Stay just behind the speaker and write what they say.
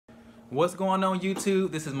What's going on,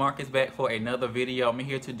 YouTube? This is Marcus back for another video. I'm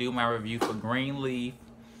here to do my review for Greenleaf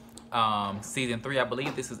season 3. I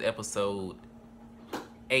believe this is episode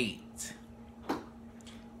 8.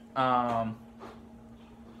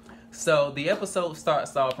 So the episode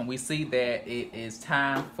starts off and we see that it is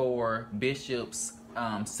time for Bishop's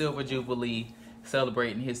Silver Jubilee,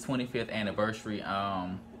 celebrating his 25th anniversary.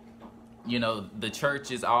 You know, the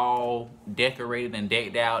church is all decorated and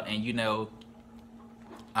decked out, and you know,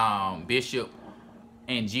 Bishop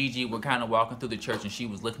and Gigi were kind of walking through the church and she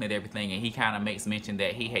was looking at everything, and he kind of makes mention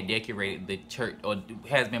that he had decorated the church or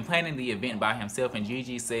has been planning the event by himself, and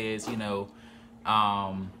Gigi says, you know,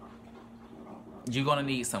 you're gonna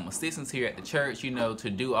need some assistance here at the church, you know, to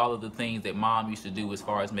do all of the things that Mom used to do as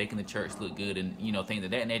far as making the church look good and, you know, things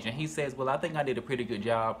of that nature. And he says, well, I think I did a pretty good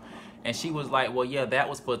job. And she was like, well, yeah, that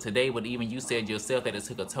was for today, but even you said yourself that it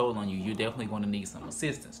took a toll on you. You're definitely going to need some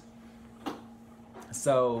assistance.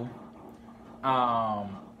 So,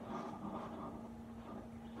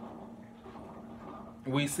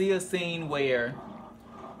 we see a scene where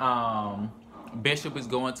Bishop is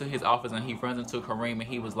going to his office and he runs into Kareem, and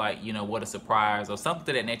he was like, you know, what a surprise, or something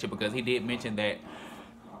to that nature, because he did mention that,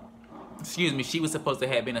 excuse me, she was supposed to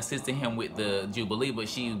have been assisting him with the Jubilee, but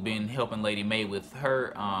she's been helping Lady Mae with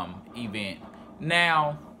her event.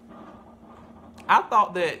 Now, I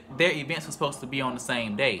thought that their events were supposed to be on the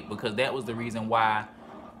same day, because that was the reason why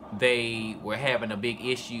they were having a big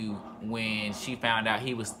issue when she found out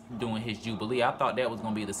he was doing his Jubilee. I thought that was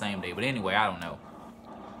going to be the same day, but anyway, I don't know.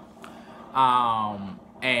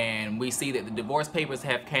 And we see that the divorce papers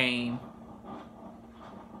have came.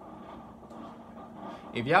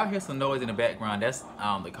 If y'all hear some noise in the background, that's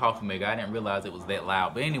the coffee maker. I didn't realize it was that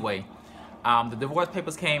loud. But anyway, the divorce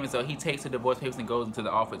papers came, and so he takes the divorce papers and goes into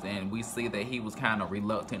the office, and we see that he was kind of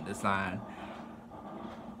reluctant to sign.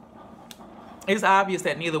 It's obvious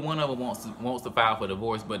that neither one of them wants to file for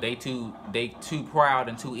divorce, but they too proud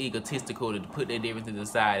and too egotistical to put their differences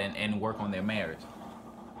aside and work on their marriage.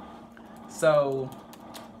 So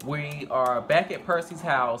we are back at Percy's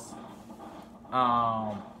house.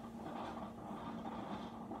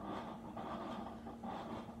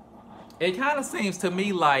 It kind of seems to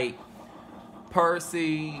me like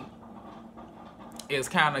Percy is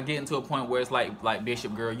kind of getting to a point where it's like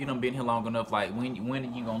Bishop, girl, you done been here long enough. Like, when are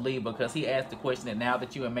you gonna leave? Because he asked the question that now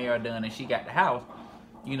that you and May are done and she got the house,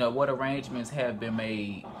 you know, what arrangements have been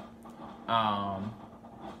made?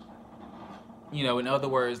 You know, in other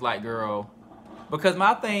words, like, girl, because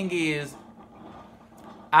my thing is,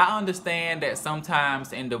 I understand that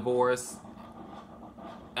sometimes in divorce,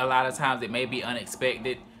 a lot of times it may be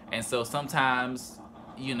unexpected, and so sometimes,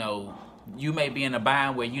 you know, you may be in a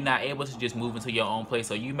bind where you're not able to just move into your own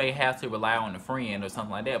place, or you may have to rely on a friend or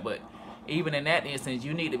something like that. But even in that instance,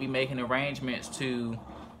 you need to be making arrangements to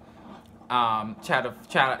try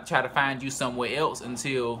to find you somewhere else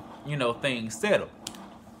until, you know, things settle.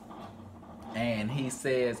 And he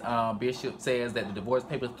says, Bishop says that the divorce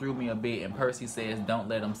papers threw me a bit, and Percy says, don't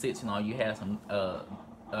let them sit too long. You have some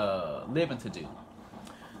living to do.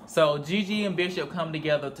 So Gigi and Bishop come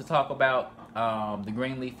together to talk about the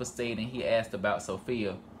Greenleaf estate, and he asked about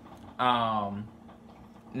Sophia. Now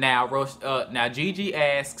Gigi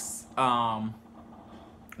asks, well,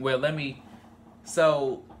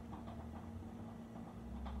 so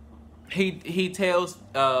he tells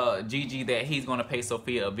Gigi that he's going to pay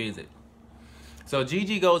Sophia a visit. So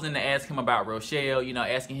Gigi goes in to ask him about Rochelle, you know,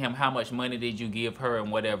 asking him how much money did you give her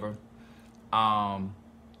and whatever. And,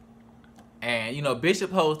 you know,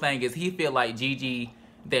 Bishop's whole thing is he feel like Gigi,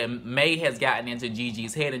 that May has gotten into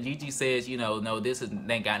Gigi's head, and Gigi says, you know, no, this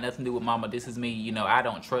ain't got nothing to do with Mama. This is me. You know, I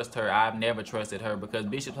don't trust her. I've never trusted her, because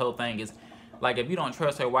Bishop's whole thing is, like, if you don't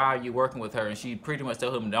trust her, why are you working with her? And she pretty much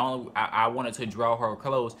told him, I wanted to draw her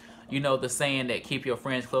close. You know, the saying that keep your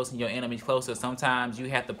friends close and your enemies closer. Sometimes you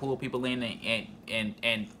have to pull people in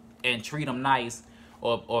and treat them nice,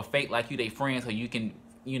 or fake like you they friends, so you can,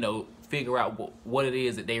 you know, figure out what it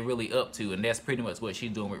is that they really up to. And that's pretty much what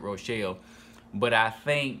she's doing with Rochelle. But I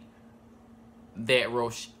think that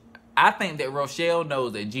Rochelle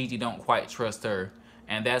knows that Gigi don't quite trust her,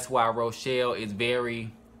 and that's why Rochelle is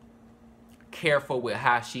very careful with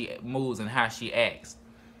how she moves and how she acts.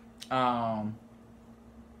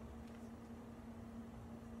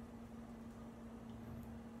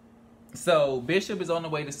 So Bishop is on the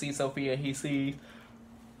way to see Sophia. He sees,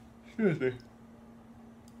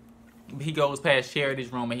 he goes past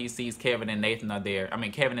Charity's room and he sees Kevin and Nathan are there. I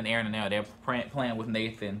mean, Kevin and Aaron are there. They're playing with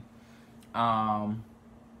Nathan. And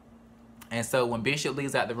so when Bishop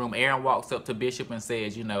leaves out the room, Aaron walks up to Bishop and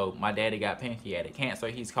says, you know, my daddy got pancreatic cancer.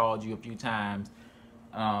 He's called you a few times.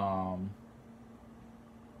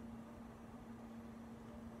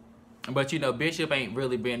 But you know, Bishop ain't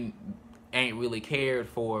really cared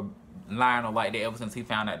for Lionel like that ever since he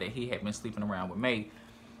found out that he had been sleeping around with Mae.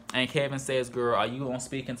 And Kevin says, "Girl, are you on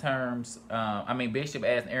speaking terms?" Bishop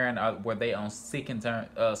asked Aaron, "Were they on speaking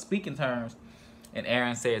terms?" And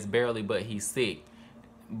Aaron says, "Barely, but he's sick."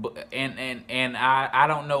 But I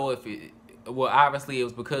don't know if it, well, obviously it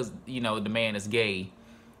was because you know the man is gay.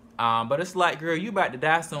 But it's like, girl, you about to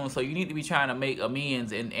die soon, so you need to be trying to make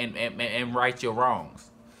amends and right your wrongs.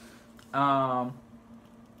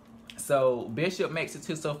 So Bishop makes it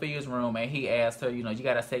to Sophia's room and he asks her, you know, you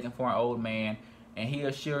got a second for an old man. And he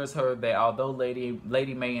assures her that although Lady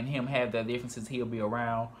Mae and him have their differences, he'll be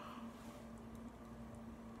around.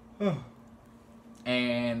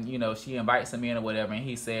 And, you know, she invites him in or whatever. And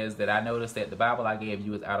he says that I noticed that the Bible I gave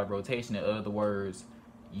you is out of rotation. In other words,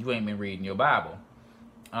 you ain't been reading your Bible.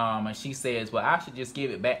 And she says, well, I should just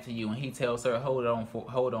give it back to you. And he tells her, hold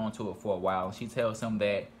on to it for a while. And she tells him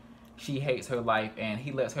that she hates her life. And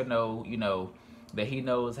he lets her know, you know, that he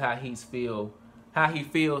knows how he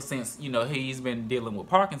feels since, you know, he's been dealing with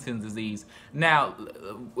Parkinson's disease. Now,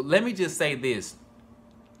 let me just say this.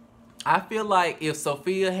 I feel like if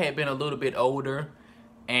Sophia had been a little bit older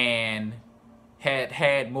and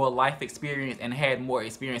had more life experience and had more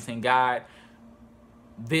experience in God,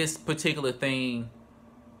 this particular thing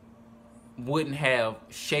wouldn't have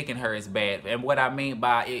shaken her as bad. And what I mean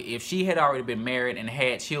by, if she had already been married and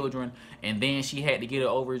had children and then she had to get her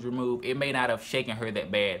ovaries removed, it may not have shaken her that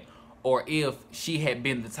bad. Or if she had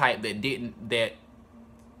been the type that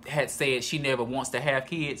had said she never wants to have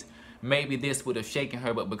kids, maybe this would have shaken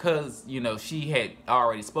her. But because, you know, she had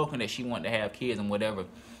already spoken that she wanted to have kids and whatever,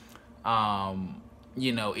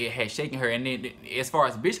 you know, it had shaken her. And then as far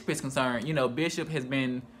as Bishop is concerned, you know, Bishop has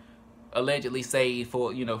been allegedly saved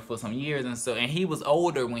for, you know, for some years. And he was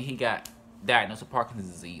older when he got diagnosed with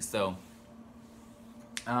Parkinson's disease. So,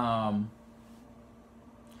 and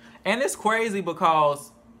it's crazy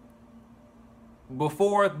because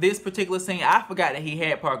before this particular scene, I forgot that he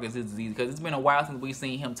had Parkinson's disease because it's been a while since we've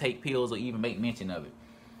seen him take pills or even make mention of it.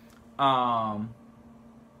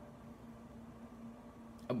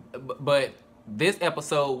 But this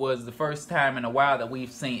episode was the first time in a while that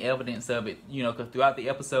we've seen evidence of it, you know, because throughout the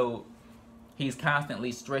episode, he's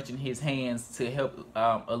constantly stretching his hands to help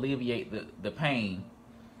alleviate the pain.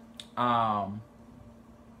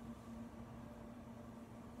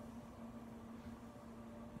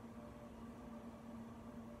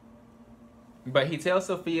 But he tells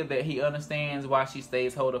Sophia that he understands why she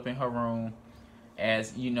stays holed up in her room,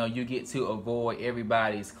 as, you know, you get to avoid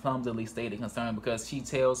everybody's clumsily stated concern, because she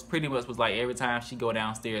tells, pretty much was like, every time she go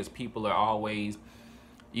downstairs, people are always,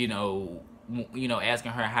 you know,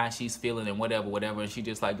 asking her how she's feeling and whatever, and she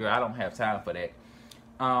just like, girl, I don't have time for that.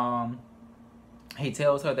 He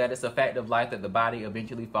tells her that it's a fact of life that the body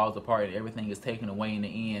eventually falls apart and everything is taken away in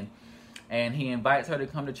the end. And he invites her to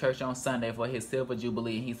come to church on Sunday for his Silver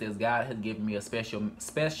Jubilee. And he says, God has given me a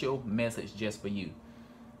special message just for you.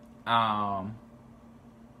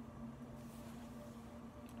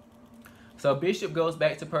 So Bishop goes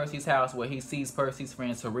back to Percy's house where he sees Percy's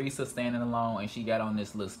friend Teresa standing alone. And she got on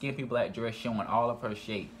this little skimpy black dress showing all of her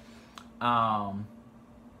shape.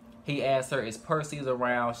 He asks her, is Percy's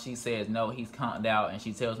around? She says, no, he's conked out. And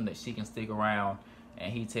she tells him that she can stick around.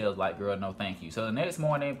 And he tells, like, girl, no thank you. So the next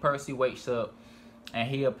morning, Percy wakes up, and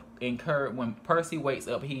when Percy wakes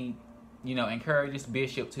up, he, you know, encourages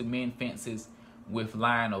Bishop to mend fences with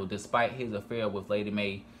Lionel despite his affair with Lady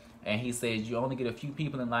Mae. And he says, you only get a few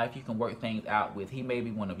people in life you can work things out with. He may be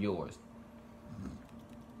one of yours.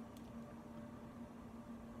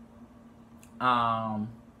 The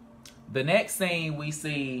next scene, we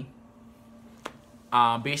see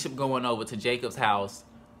Bishop going over to Jacob's house.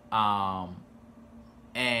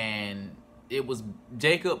 And it was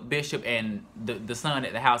Jacob, Bishop, and the son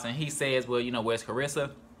at the house. And he says, well, you know, where's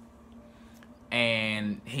Carissa?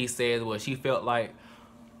 And he says, well, she felt like,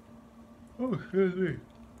 oh, excuse me.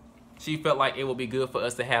 She felt like it would be good for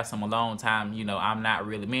us to have some alone time. You know,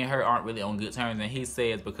 me and her aren't really on good terms. And he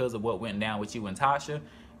says, because of what went down with you and Tasha.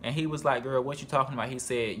 And he was like, girl, what you talking about? He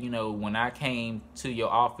said, you know, when I came to your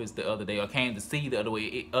office the other day, or came to see you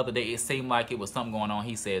the other day, it seemed like it was something going on.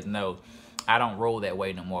 He says, no, I don't roll that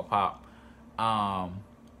way no more, Pop.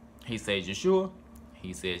 He says, you sure?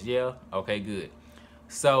 He says, yeah. Okay, good.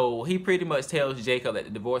 So he pretty much tells Jacob that the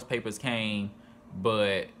divorce papers came,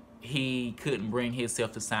 but he couldn't bring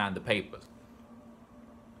himself to sign the papers.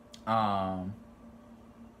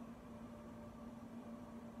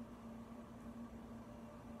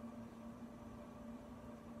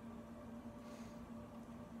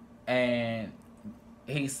 And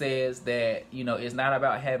he says that, you know, it's not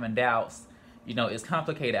about having doubts. You know, it's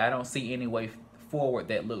complicated. I don't see any way forward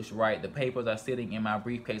that looks right. The papers are sitting in my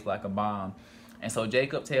briefcase like a bomb. And so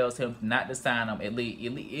Jacob tells him not to sign them, at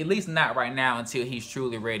least not right now until he's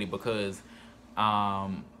truly ready, because,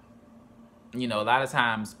 you know, a lot of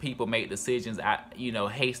times people make decisions, you know,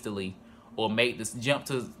 hastily, or make this jump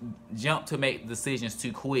to make decisions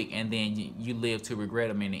too quick, and then you live to regret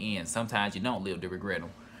them in the end. Sometimes you don't live to regret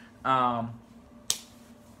them.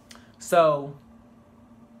 So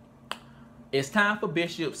it's time for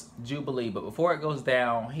Bishop's Jubilee, but before it goes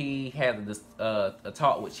down, he has a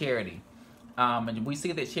talk with Charity. And we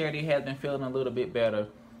see that Charity has been feeling a little bit better.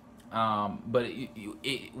 But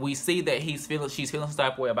we see that she's feeling some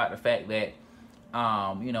type of way about the fact that,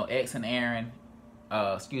 you know,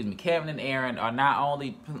 Kevin and Aaron are not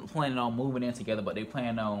only planning on moving in together, but they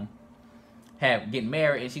plan on getting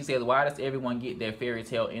married. And she says, why does everyone get their fairy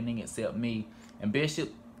tale ending except me? And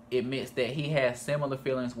Bishop admits that he has similar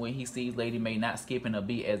feelings when he sees Lady Mae not skipping a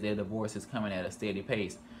beat as their divorce is coming at a steady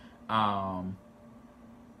pace.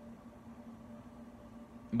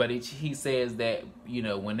 But he says that, you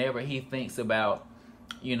know, whenever he thinks about,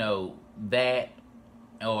 you know, that,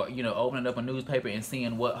 or, you know, opening up a newspaper and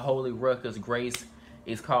seeing what holy ruckus Grace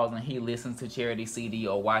is causing, he listens to Charity CD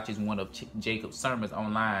or watches one of Jacob's sermons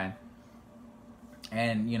online.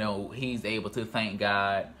 And, you know, he's able to thank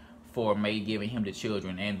God for Mae giving him the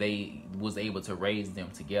children, and they was able to raise them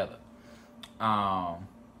together.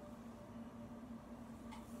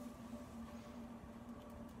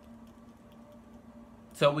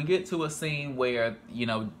 So we get to a scene where, you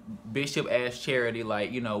know, Bishop asks Charity,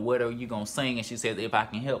 like, you know, what are you going to sing? And she says, if I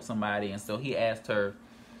can help somebody. And so he asked her,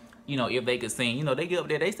 you know, if they could sing. You know, they get up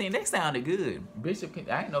there, they sing, they sounded good. I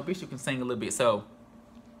didn't know Bishop can sing a little bit. So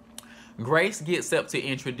Grace gets up to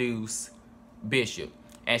introduce Bishop.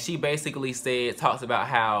 And she basically talks about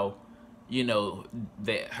how, you know,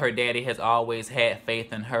 that her daddy has always had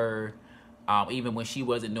faith in her. Even when she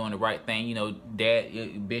wasn't doing the right thing, you know,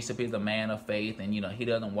 Bishop is a man of faith, and, you know, he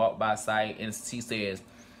doesn't walk by sight. And she says,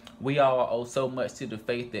 we all owe so much to the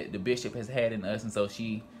faith that the Bishop has had in us. And so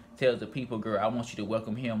she tells the people, girl, I want you to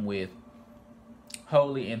welcome him with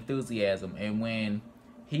holy enthusiasm. And when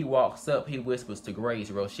he walks up, he whispers to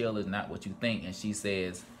Grace, Rochelle is not what you think. And she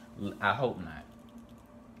says, I hope not.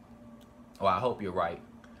 Or I hope you're right.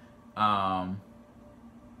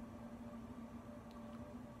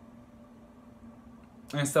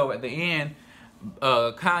 And so at the end,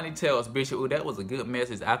 Connie tells Bishop, oh, that was a good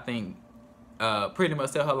message. I think pretty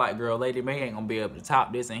much tell her, like, girl, Lady Mae ain't going to be able to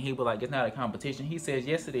top this. And he was like, it's not a competition. He says,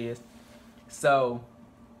 yes, it is. So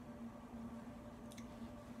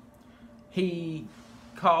he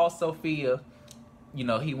calls Sophia. You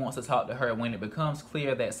know, he wants to talk to her. When it becomes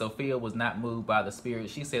clear that Sophia was not moved by the spirit,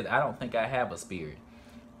 she says, I don't think I have a spirit.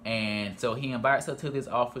 And so he invites her to this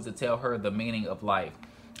office to tell her the meaning of life.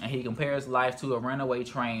 And he compares life to a runaway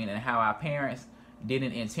train and how our parents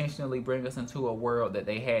didn't intentionally bring us into a world that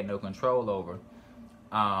they had no control over.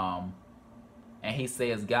 And he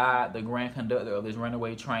says, God, the grand conductor of this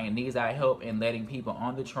runaway train, needs our help in letting people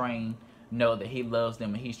on the train know that he loves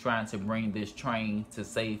them, and he's trying to bring this train to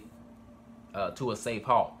a safe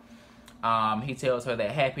halt. He tells her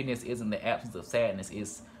that happiness isn't the absence of sadness,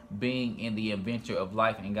 it's being in the adventure of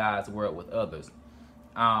life in God's world with others.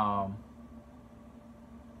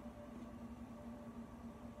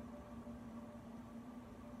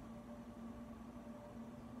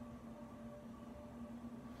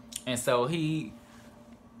 And so he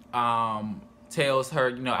tells her,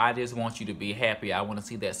 you know, I just want you to be happy. I want to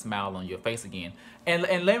see that smile on your face again. And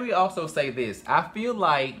let me also say this. I feel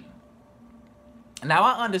like, now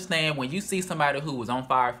I understand when you see somebody who was on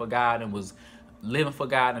fire for God and was living for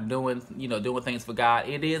God and doing things for God,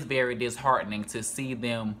 it is very disheartening to see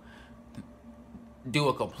them do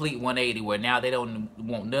a complete 180 where now they don't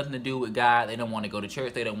want nothing to do with God. They don't want to go to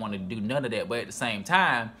church. They don't want to do none of that. But at the same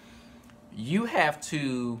time, you have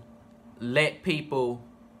to let people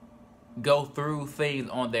go through things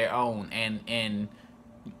on their own, and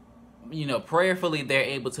you know, prayerfully they're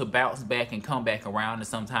able to bounce back and come back around, and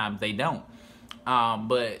sometimes they don't.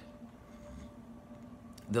 But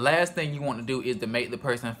the last thing you want to do is to make the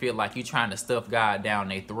person feel like you're trying to stuff God down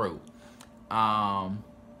their throat.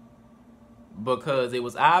 Because it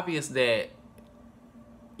was obvious that,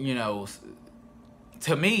 you know,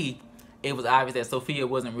 to me, it was obvious that Sophia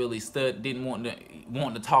wasn't really didn't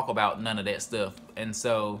want to talk about none of that stuff. And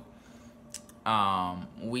so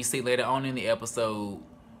we see later on in the episode,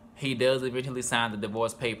 he does eventually sign the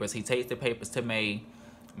divorce papers. He takes the papers to Mae.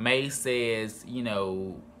 Mae says, you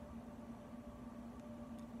know,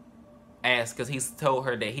 because he's told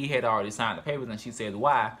her that he had already signed the papers, and she says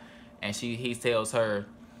why, and he tells her,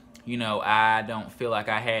 you know, I don't feel like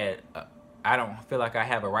I have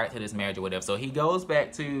a right to this marriage or whatever. So he goes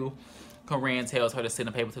back to Corinne, tells her to send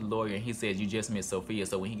a paper to the lawyer, and he says, you just missed Sophia.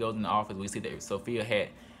 So when he goes in the office, we see that Sophia had,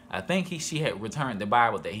 I think she had returned the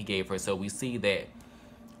Bible that he gave her. So we see that,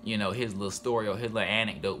 you know, his little story or his little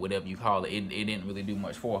anecdote, whatever you call it, it didn't really do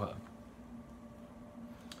much for her.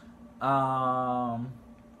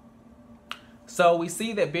 So we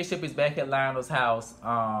see that Bishop is back at Lionel's house.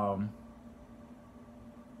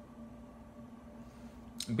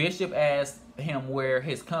 Bishop asks him where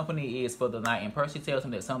his company is for the night, and Percy tells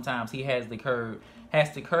him that sometimes he has to curb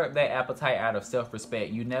that appetite out of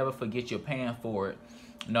self-respect. You never forget you're paying for it,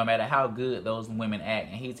 no matter how good those women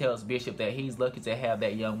act. And he tells Bishop that he's lucky to have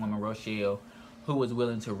that young woman, Rochelle, who is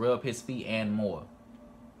willing to rub his feet and more.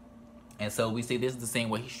 And so we see this is the scene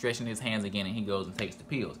where he's stretching his hands again, and he goes and takes the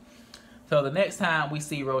pills. So the next time we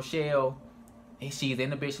see Rochelle, she's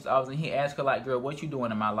in the Bishop's office, and he asks her, like, girl, what you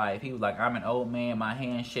doing in my life? He was like, I'm an old man, my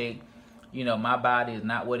hands shake, you know, my body is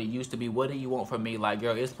not what it used to be. What do you want from me? Like,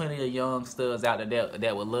 girl, there's plenty of young studs out there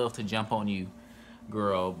that would love to jump on you,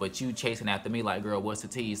 girl, but you chasing after me. Like, girl, what's the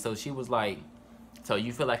tease? So she was like, so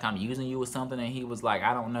you feel like I'm using you or something? And he was like,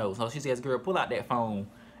 I don't know. So she says, girl, pull out that phone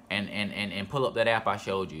and pull up that app I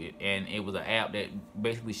showed you. And it was an app that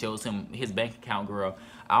basically shows him his bank account, girl.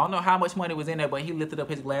 I don't know how much money was in there, but he lifted up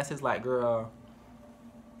his glasses like, girl,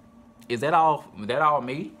 is that all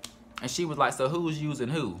me? And she was like, so who's using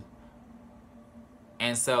who?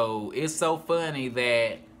 And so it's so funny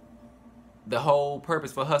that the whole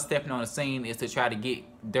purpose for her stepping on the scene is to try to get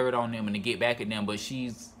dirt on them and to get back at them, but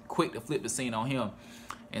she's quick to flip the scene on him.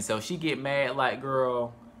 And so she get mad, like,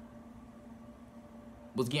 girl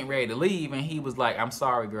was getting ready to leave, and he was like, I'm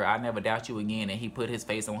sorry, girl, I never doubt you again. And he put his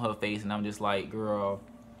face on her face, and I'm just like, girl,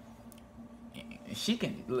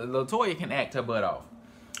 LaToya can act her butt off.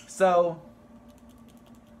 So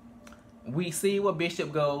we see where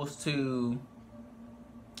Bishop goes to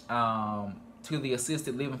the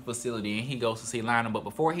assisted living facility, and he goes to see Lionel. But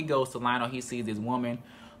before he goes to Lionel, he sees this woman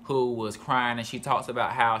who was crying, and she talks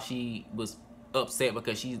about how she was upset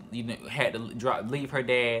because she, you know, had to leave her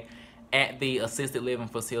dad at the assisted living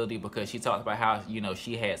facility, because she talks about how, you know,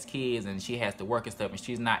 she has kids and she has to work and stuff, and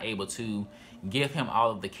she's not able to give him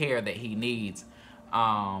all of the care that he needs.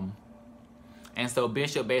 And so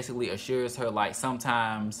Bishop basically assures her, like,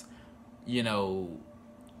 sometimes, you know,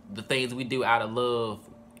 the things we do out of love,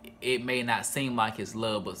 it may not seem like it's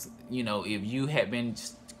love, but, you know, if you had been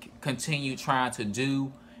continue trying to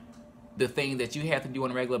do the thing that you have to do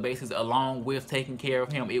on a regular basis along with taking care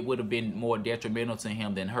of him, it would have been more detrimental to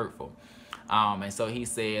him than hurtful. And so he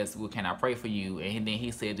says, well, can I pray for you? And then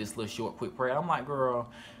he said this little short, quick prayer. I'm like, girl,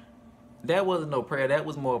 that wasn't no prayer. That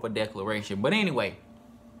was more of a declaration. But anyway,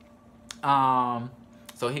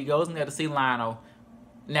 so he goes in there to see Lionel.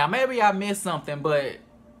 Now, maybe I missed something, but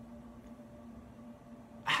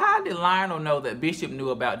how did Lionel know that Bishop knew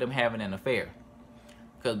about them having an affair?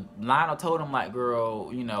 Because Lionel told him, like,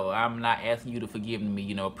 girl, you know, I'm not asking you to forgive me.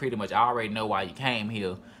 You know, pretty much I already know why you came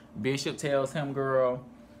here. Bishop tells him, girl,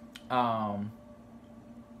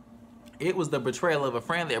 it was the betrayal of a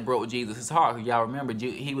friend that broke Jesus' heart. Y'all remember,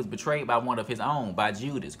 he was betrayed by one of his own, by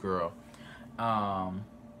Judas, girl. And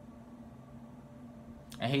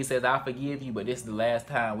he says, I forgive you, but this is the last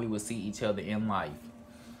time we will see each other in life.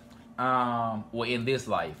 Well, in this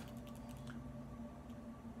life.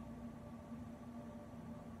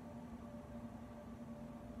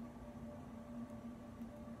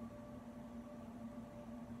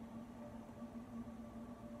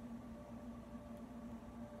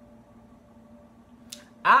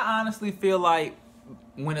 I honestly feel like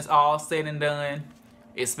when it's all said and done,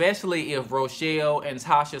 especially if Rochelle and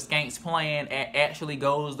Tasha Skank's plan actually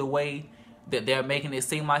goes the way that they're making it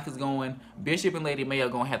seem like it's going, Bishop and Lady Mae are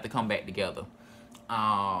going to have to come back together.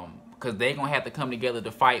 Because they're going to have to come together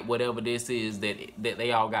to fight whatever this is that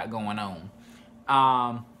they all got going on.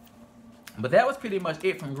 But that was pretty much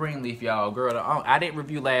it from Greenleaf, y'all. Girl, I didn't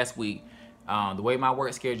review last week. The way my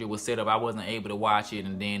work schedule was set up, I wasn't able to watch it,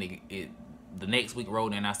 and then the next week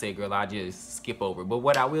rolled in, and I said, girl, I just skip over. But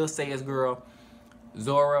what I will say is, girl,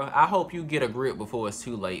 Zora, I hope you get a grip before it's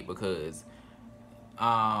too late, because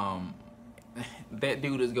that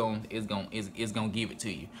dude is gonna give it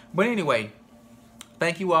to you. But anyway,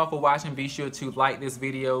 thank you all for watching. Be sure to like this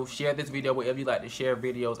video, share this video wherever you like to share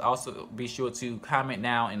videos. Also, be sure to comment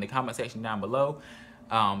down in the comment section down below.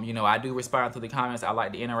 You know, I do respond to the comments. I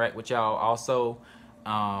like to interact with y'all. Also,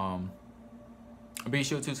 be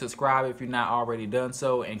sure to subscribe if you're not already done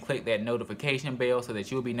so, and click that notification bell so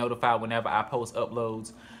that you'll be notified whenever I post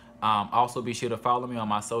uploads. Also, be sure to follow me on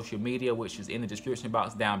my social media, which is in the description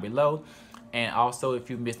box down below. And also, if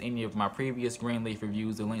you missed any of my previous Greenleaf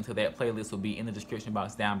reviews, the link to that playlist will be in the description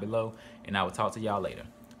box down below. And I will talk to y'all later.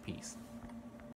 Peace.